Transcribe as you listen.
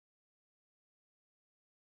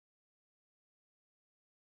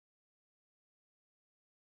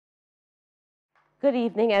Good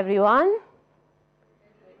evening, everyone.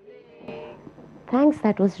 Thanks,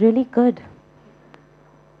 that was really good.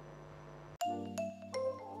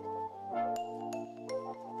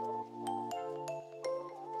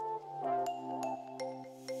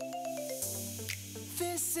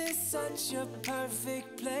 This is such a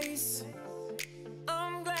perfect place.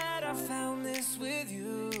 I'm glad I found this with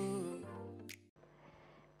you.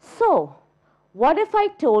 So, what if I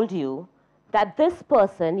told you that this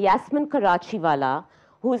person, Yasmin Karachiwala,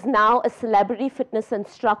 who is now a celebrity fitness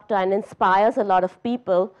instructor and inspires a lot of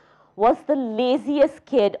people, was the laziest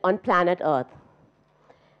kid on planet Earth?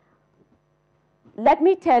 Let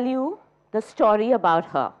me tell you the story about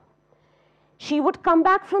her. She would come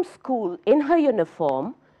back from school in her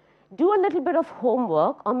uniform, do a little bit of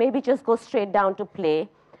homework, or maybe just go straight down to play,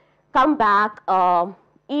 come back,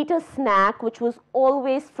 eat a snack, which was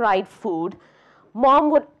always fried food.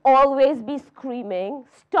 Mom would always be screaming,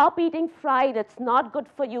 "Stop eating fried, it's not good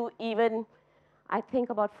for you," even, I think,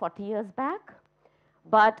 about 40 years back.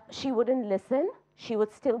 But she wouldn't listen. She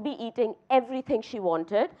would still be eating everything she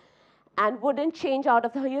wanted and wouldn't change out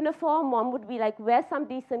of her uniform. Mom would be like, wear some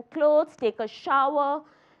decent clothes, take a shower,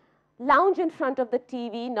 lounge in front of the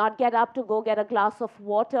TV, not get up to go get a glass of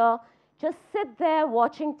water, just sit there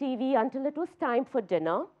watching TV until it was time for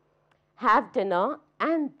dinner, have dinner,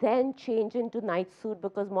 and then change into night suit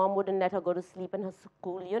because mom wouldn't let her go to sleep in her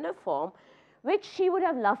school uniform, which she would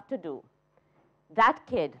have loved to do. That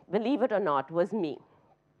kid, believe it or not, was me.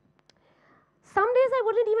 Some days I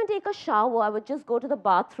wouldn't even take a shower. I would just go to the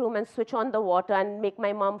bathroom and switch on the water and make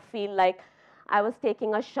my mom feel like I was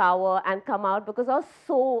taking a shower and come out because I was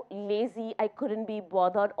so lazy I couldn't be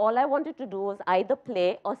bothered. All I wanted to do was either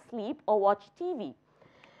play or sleep or watch TV.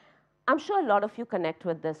 I'm sure a lot of you connect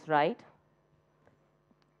with this, right?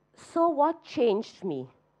 So what changed me?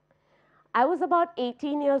 I was about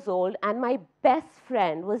 18 years old and my best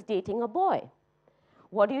friend was dating a boy.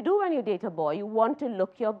 What do you do when you date a boy? You want to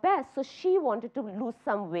look your best. So she wanted to lose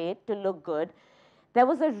some weight to look good. There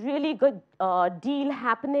was a really good deal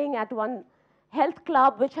happening at one health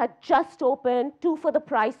club which had just opened, 2 for the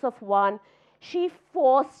price of 1. She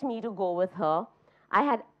forced me to go with her. I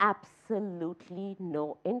had absolutely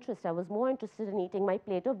no interest. I was more interested in eating my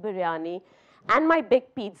plate of biryani and my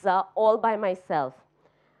big pizza all by myself.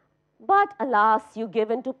 But alas, you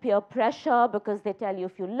give in to peer pressure because they tell you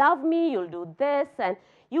if you love me, you'll do this, and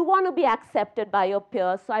you want to be accepted by your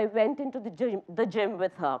peers. So I went into the gym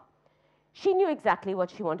with her. She knew exactly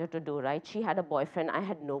what she wanted to do, right? She had a boyfriend, I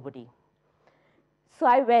had nobody. So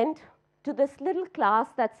I went to this little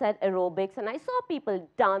class that said aerobics, and I saw people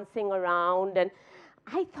dancing around, and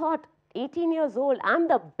I thought, 18 years old, I'm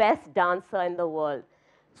the best dancer in the world.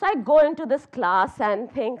 So I go into this class and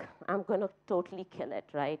think, I'm going to totally kill it,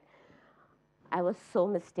 right? I was so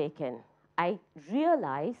mistaken. I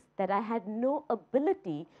realized that I had no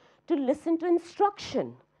ability to listen to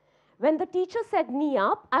instruction. When the teacher said knee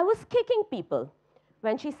up, I was kicking people.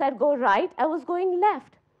 When she said go right, I was going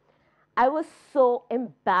left. I was so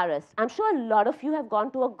embarrassed. I'm sure a lot of you have gone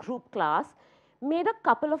to a group class, made a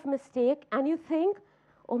couple of mistakes, and you think,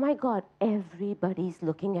 oh my God, everybody's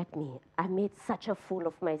looking at me. I made such a fool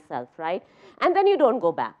of myself, right? And then you don't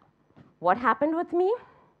go back. What happened with me?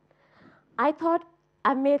 I thought,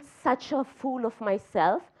 I made such a fool of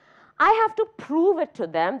myself. I have to prove it to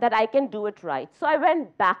them that I can do it right. So I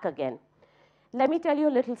went back again. Let me tell you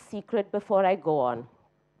a little secret before I go on.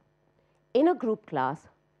 In a group class,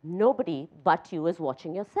 nobody but you is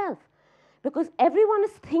watching yourself because everyone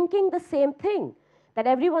is thinking the same thing, that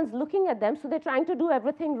everyone's looking at them, so they're trying to do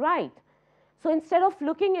everything right. So instead of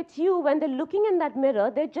looking at you, when they're looking in that mirror,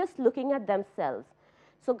 they're just looking at themselves.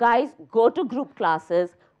 So guys, go to group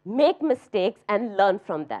classes, make mistakes, and learn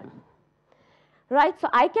from them. Right? So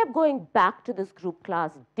I kept going back to this group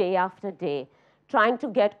class day after day, trying to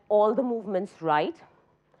get all the movements right.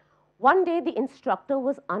 One day, the instructor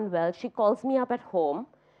was unwell. She calls me up at home.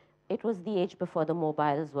 It was the age before the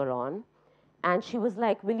mobiles were on. And she was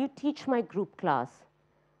like, will you teach my group class?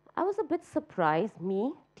 I was a bit surprised.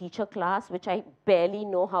 Me, teach a class, which I barely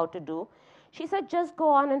know how to do. She said, just go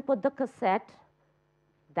on and put the cassette.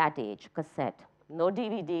 That age, cassette. No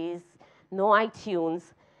DVDs, no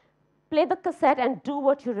iTunes. Play the cassette and do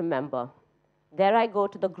what you remember. There I go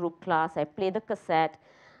to the group class. I play the cassette.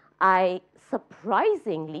 I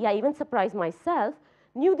even surprised myself,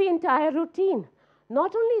 knew the entire routine.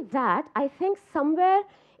 Not only that, I think somewhere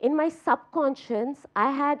in my subconscious, I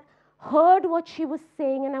had heard what she was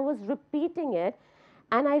saying and I was repeating it.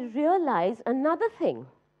 And I realized another thing.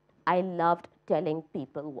 I loved telling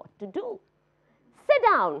people what to do. Sit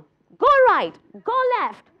down, go right, go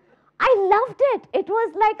left. I loved it. It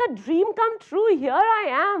was like a dream come true. Here I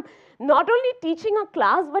am, not only teaching a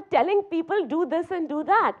class, but telling people do this and do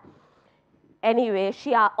that. Anyway,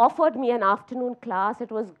 she offered me an afternoon class.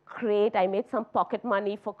 It was great. I made some pocket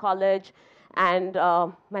money for college, and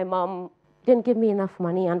my mom didn't give me enough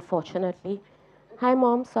money, unfortunately. Hi,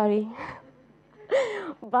 Mom, sorry.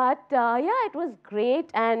 But yeah, it was great,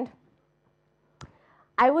 and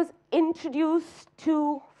I was introduced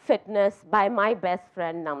to fitness by my best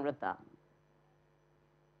friend, Namrata.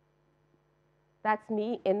 That's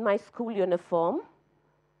me in my school uniform,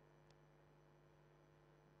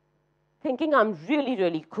 thinking I'm really,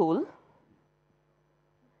 really cool.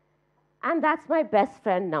 And that's my best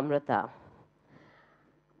friend, Namrata.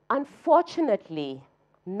 Unfortunately,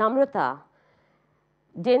 Namrata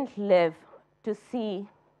didn't live to see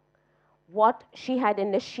what she had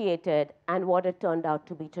initiated and what it turned out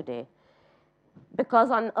to be today.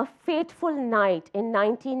 Because on a fateful night in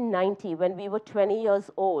 1990, when we were 20 years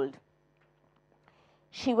old,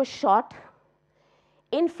 she was shot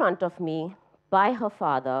in front of me by her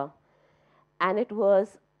father, and it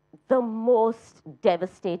was the most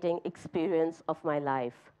devastating experience of my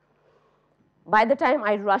life. By the time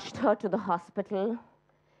I rushed her to the hospital,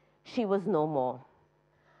 she was no more.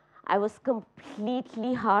 I was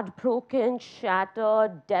completely heartbroken,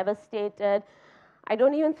 shattered, devastated. I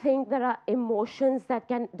don't even think there are emotions that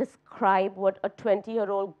can describe what a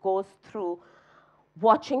 20-year-old goes through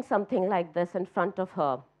watching something like this in front of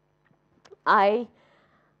her. I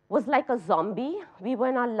was like a zombie. We were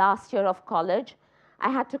in our last year of college. I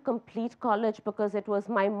had to complete college because it was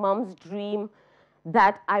my mom's dream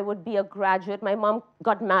that I would be a graduate. My mom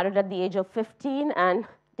got married at the age of 15 and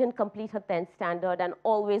didn't complete her 10th standard and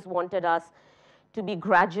always wanted us to be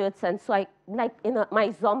graduates. And so I, like in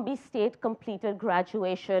my zombie state, completed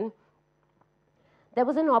graduation. There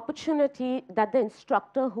was an opportunity that the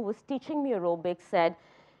instructor who was teaching me aerobics said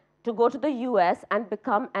to go to the US and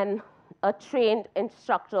become a trained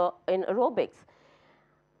instructor in aerobics.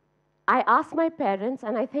 I asked my parents,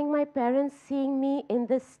 and I think my parents, seeing me in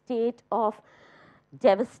this state of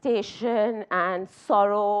devastation and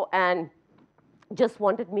sorrow and just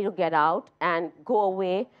wanted me to get out and go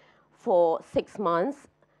away for 6 months.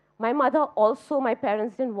 My mother also, my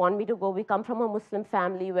parents didn't want me to go. We come from a Muslim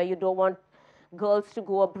family where you don't want girls to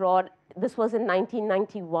go abroad. This was in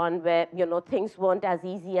 1991 where, you know, things weren't as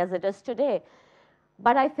easy as it is today.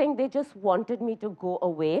 But I think they just wanted me to go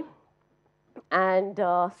away. And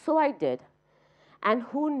so I did. And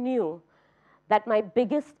who knew that my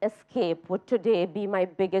biggest escape would today be my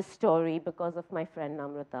biggest story because of my friend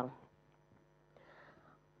Namrata.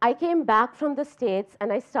 I came back from the States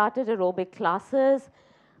and I started aerobic classes,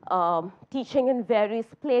 teaching in various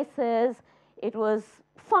places. It was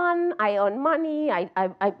fun. I earned money.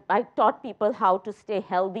 I taught people how to stay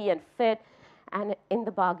healthy and fit. And in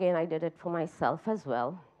the bargain, I did it for myself as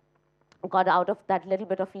well. Got out of that little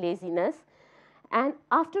bit of laziness. And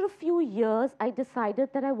after a few years, I decided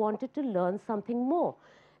that I wanted to learn something more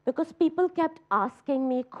because people kept asking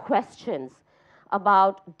me questions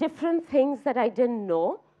about different things that I didn't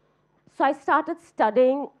know. So I started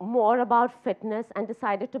studying more about fitness and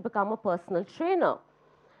decided to become a personal trainer.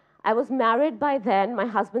 I was married by then. My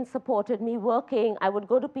husband supported me working. I would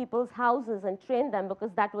go to people's houses and train them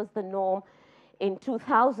because that was the norm in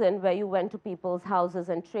 2000 where you went to people's houses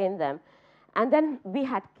and trained them. And then we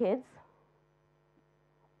had kids.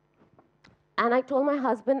 And I told my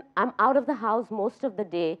husband, I'm out of the house most of the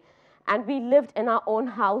day. And we lived in our own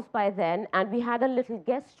house by then, and we had a little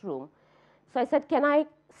guest room. So I said, can I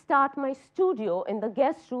start my studio in the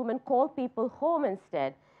guest room and call people home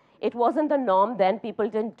instead? It wasn't the norm then. People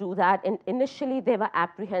didn't do that. And initially, they were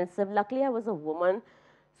apprehensive. Luckily, I was a woman,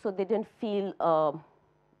 so they didn't feel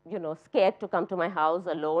scared to come to my house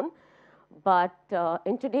alone. But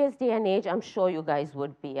in today's day and age, I'm sure you guys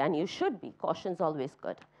would be, and you should be. Caution's always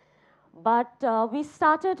good. But we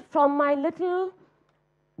started from my little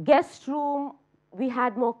guest room. We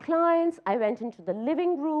had more clients. I went into the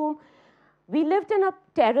living room. We lived in a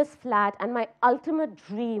terrace flat, and my ultimate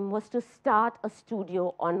dream was to start a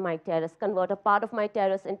studio on my terrace, convert a part of my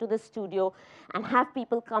terrace into the studio, and have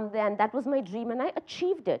people come there. And that was my dream, and I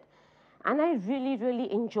achieved it. And I really,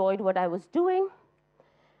 really enjoyed what I was doing.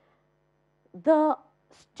 The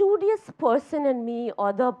studious person in me,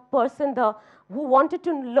 or the person who wanted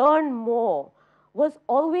to learn more, was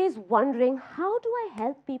always wondering, how do I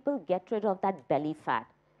help people get rid of that belly fat,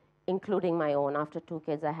 including my own. After 2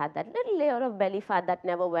 kids, I had that little layer of belly fat that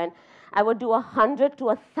never went. I would do 100 to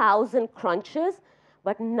 1,000 crunches,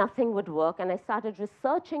 but nothing would work. And I started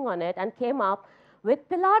researching on it and came up with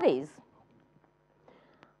Pilates.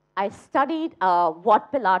 I studied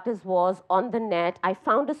what Pilates was on the net. I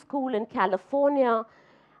found a school in California,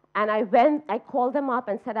 and I called them up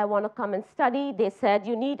and said, I want to come and study. They said,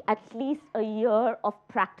 you need at least a year of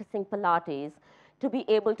practicing Pilates to be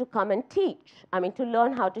able to come and teach, to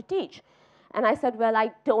learn how to teach. And I said, well,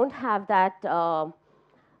 I don't have that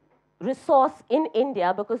resource in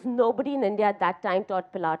India because nobody in India at that time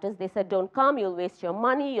taught Pilates. They said, don't come, you'll waste your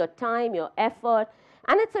money, your time, your effort,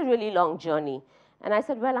 and it's a really long journey. And I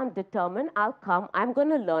said, well, I'm determined, I'll come, I'm going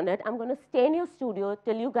to learn it, I'm going to stay in your studio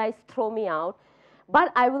till you guys throw me out,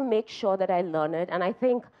 but I will make sure that I learn it. And I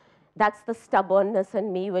think that's the stubbornness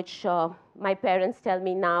in me, which my parents tell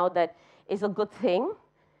me now that is a good thing,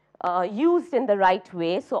 used in the right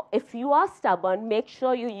way. So if you are stubborn, make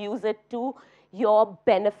sure you use it to your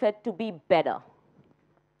benefit to be better.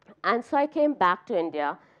 And so I came back to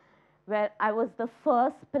India, where I was the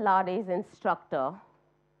first Pilates instructor.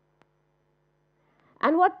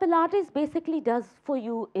 And what Pilates basically does for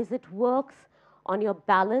you is it works on your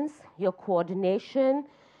balance, your coordination,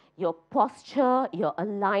 your posture, your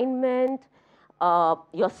alignment,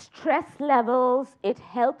 your stress levels. It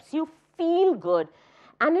helps you feel good,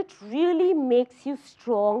 and it really makes you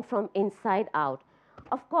strong from inside out.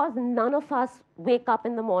 Of course, none of us wake up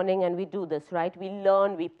in the morning and we do this, right? We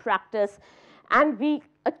learn, we practice, and we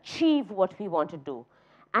achieve what we want to do.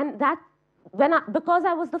 And that, because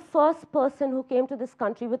I was the first person who came to this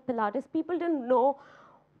country with Pilates, people didn't know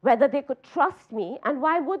whether they could trust me, and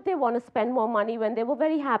why would they want to spend more money when they were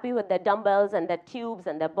very happy with their dumbbells and their tubes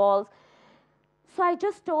and their balls. So I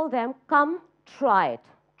just told them, come try it.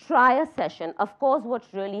 Try a session. Of course, what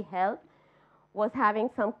really helped was having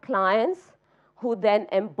some clients who then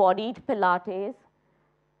embodied Pilates,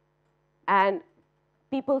 and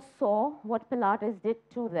people saw what Pilates did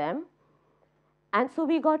to them. And so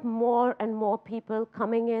we got more and more people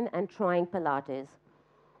coming in and trying Pilates.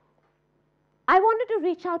 I wanted to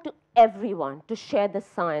reach out to everyone to share the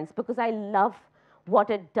science because I love what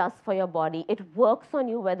it does for your body. It works on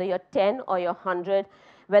you whether you're 10 or you're 100,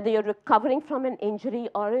 whether you're recovering from an injury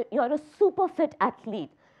or you're a super fit athlete.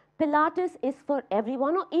 Pilates is for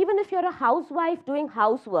everyone, or even if you're a housewife doing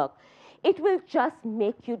housework, it will just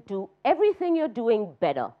make you do everything you're doing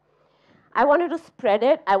better. I wanted to spread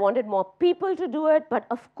it. I wanted more people to do it, but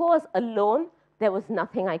of course, alone, there was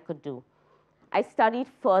nothing I could do. I studied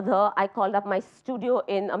further. I called up my studio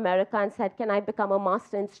in America and said, can I become a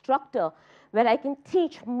master instructor where I can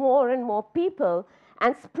teach more and more people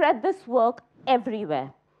and spread this work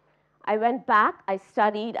everywhere? I went back, I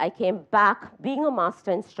studied, I came back being a master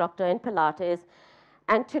instructor in Pilates,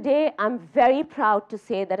 and today I'm very proud to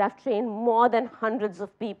say that I've trained more than hundreds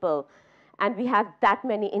of people, and we have that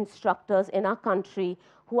many instructors in our country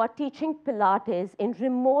who are teaching Pilates in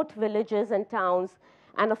remote villages and towns,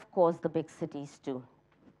 and of course the big cities too.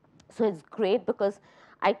 So it's great because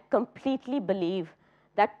I completely believe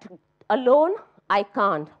that alone I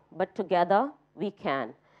can't, but together we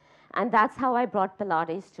can. And that's how I brought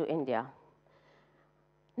Pilates to India.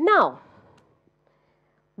 Now,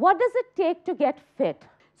 what does it take to get fit?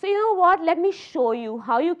 So you know what? Let me show you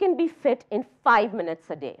how you can be fit in 5 minutes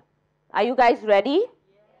a day. Are you guys ready?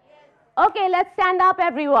 Yes. Okay, let's stand up,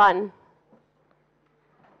 everyone.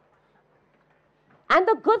 And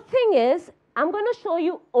the good thing is, I'm going to show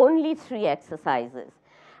you only 3 exercises.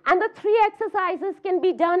 And the 3 exercises can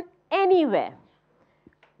be done anywhere.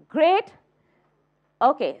 Great.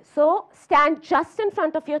 Okay, so stand just in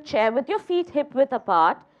front of your chair with your feet hip-width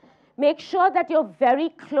apart. Make sure that you're very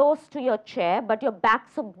close to your chair, but the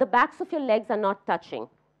backs of your legs are not touching.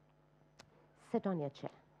 Sit on your chair.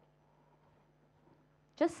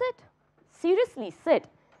 Just sit. Seriously, sit.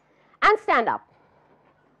 And stand up.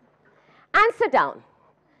 And sit down.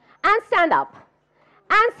 And stand up.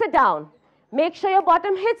 And sit down. Make sure your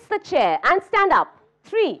bottom hits the chair. And stand up.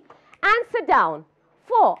 3. And sit down.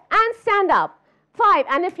 4. And stand up. 5,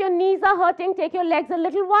 and if your knees are hurting, take your legs a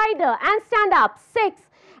little wider and stand up. 6,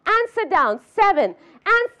 and sit down. 7, and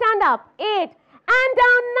stand up. 8, and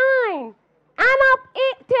down. 9, and up.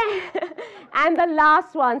 10. And the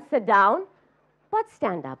last one, sit down, but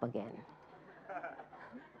stand up again.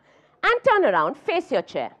 And turn around, face your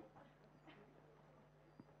chair.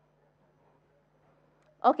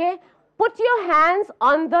 Okay? Put your hands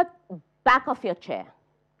on the back of your chair,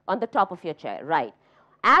 on the top of your chair, right.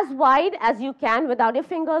 As wide as you can without your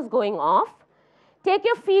fingers going off. Take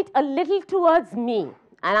your feet a little towards me,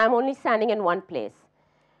 and I'm only standing in one place.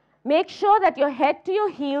 Make sure that your head to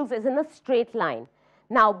your heels is in a straight line.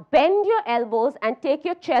 Now bend your elbows and take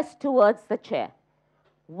your chest towards the chair.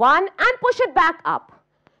 1, and push it back up.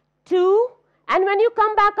 2, and when you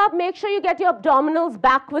come back up, make sure you get your abdominals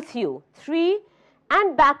back with you. 3,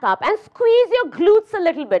 and back up. And squeeze your glutes a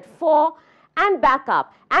little bit. 4 and back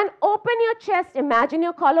up. And open your chest. Imagine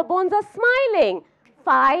your collarbones are smiling.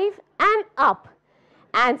 5 and up.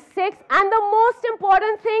 And 6. And the most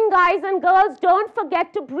important thing, guys and girls, don't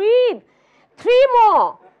forget to breathe. 3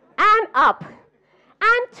 more and up.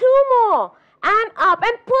 And 2 more and up.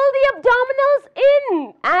 And pull the abdominals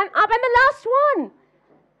in and up. And the last one.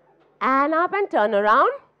 And up and turn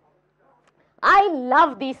around. I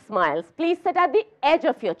love these smiles. Please sit at the edge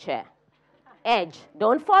of your chair. Edge.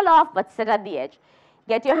 Don't fall off, but sit at the edge.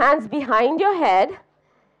 Get your hands behind your head.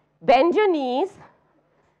 Bend your knees.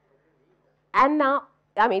 And now,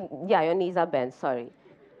 your knees are bent, sorry.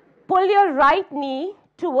 Pull your right knee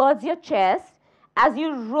towards your chest as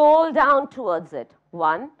you roll down towards it.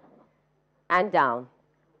 1 and down.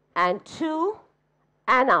 And 2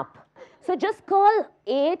 and up. So just curl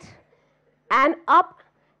 8 and up.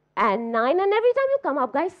 And 9, and every time you come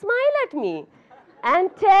up, guys, smile at me.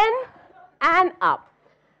 And 10, and up.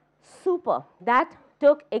 Super. That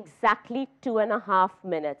took exactly 2.5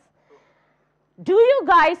 minutes. Do you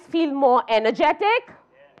guys feel more energetic?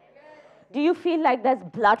 Do you feel like there's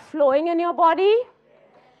blood flowing in your body?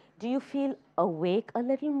 Do you feel awake a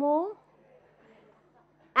little more?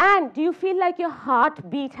 And do you feel like your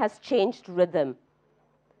heartbeat has changed rhythm?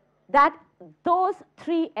 Those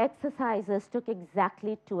 3 exercises took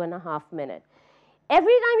exactly 2.5 minutes.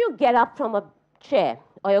 Every time you get up from a chair,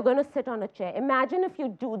 or you're going to sit on a chair, imagine if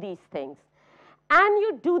you do these things. And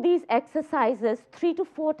you do these exercises 3 to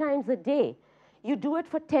 4 times a day. You do it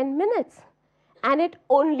for 10 minutes. And it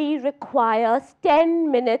only requires 10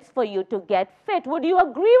 minutes for you to get fit. Would you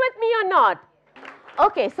agree with me or not?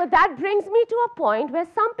 Okay, so that brings me to a point where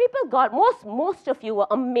some people got, most of you were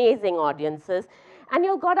amazing audiences, and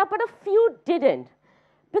you got up, but a few didn't.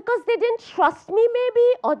 Because they didn't trust me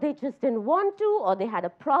maybe, or they just didn't want to, or they had a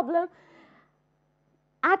problem.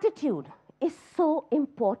 Attitude is so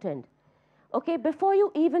important. Okay, before you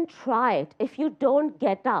even try it, if you don't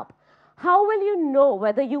get up, how will you know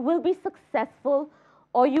whether you will be successful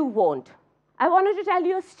or you won't? I wanted to tell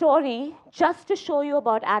you a story just to show you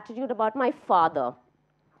about attitude, about my father.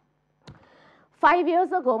 5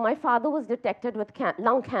 years ago, my father was detected with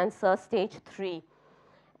lung cancer, stage 3.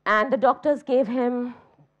 And the doctors gave him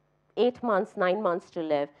 8 months, 9 months to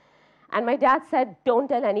live. And my dad said, don't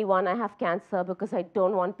tell anyone I have cancer because I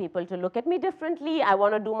don't want people to look at me differently. I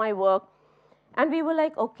want to do my work. And we were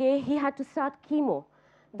like, okay, he had to start chemo.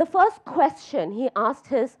 The first question he asked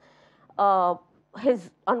his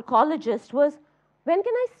oncologist was, when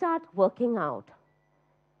can I start working out?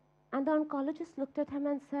 And the oncologist looked at him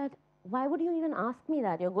and said, why would you even ask me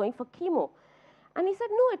that? You're going for chemo. And he said,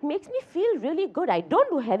 no, it makes me feel really good. I don't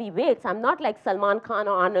do heavy weights. I'm not like Salman Khan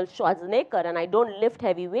or Arnold Schwarzenegger, and I don't lift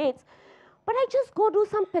heavy weights. But I just go do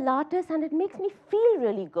some Pilates, and it makes me feel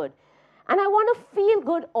really good. And I want to feel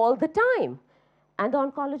good all the time. And the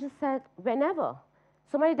oncologist said, whenever.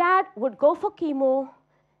 So my dad would go for chemo,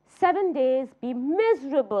 7 days, be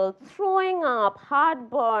miserable, throwing up,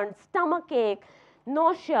 heartburn, stomachache,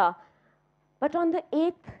 nausea. But on the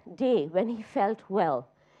 8th day, when he felt well,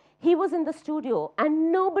 he was in the studio,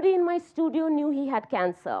 and nobody in my studio knew he had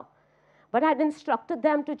cancer. But I'd instructed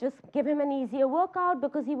them to just give him an easier workout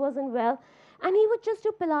because he wasn't well. And he would just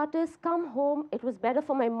do Pilates, come home. It was better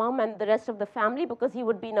for my mom and the rest of the family because he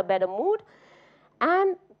would be in a better mood.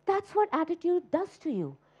 And that's what attitude does to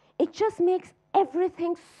you. It just makes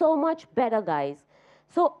everything so much better, guys.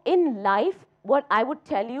 So in life, what I would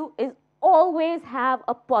tell you is always have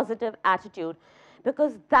a positive attitude,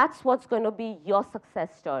 because that's what's going to be your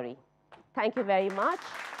success story. Thank you very much.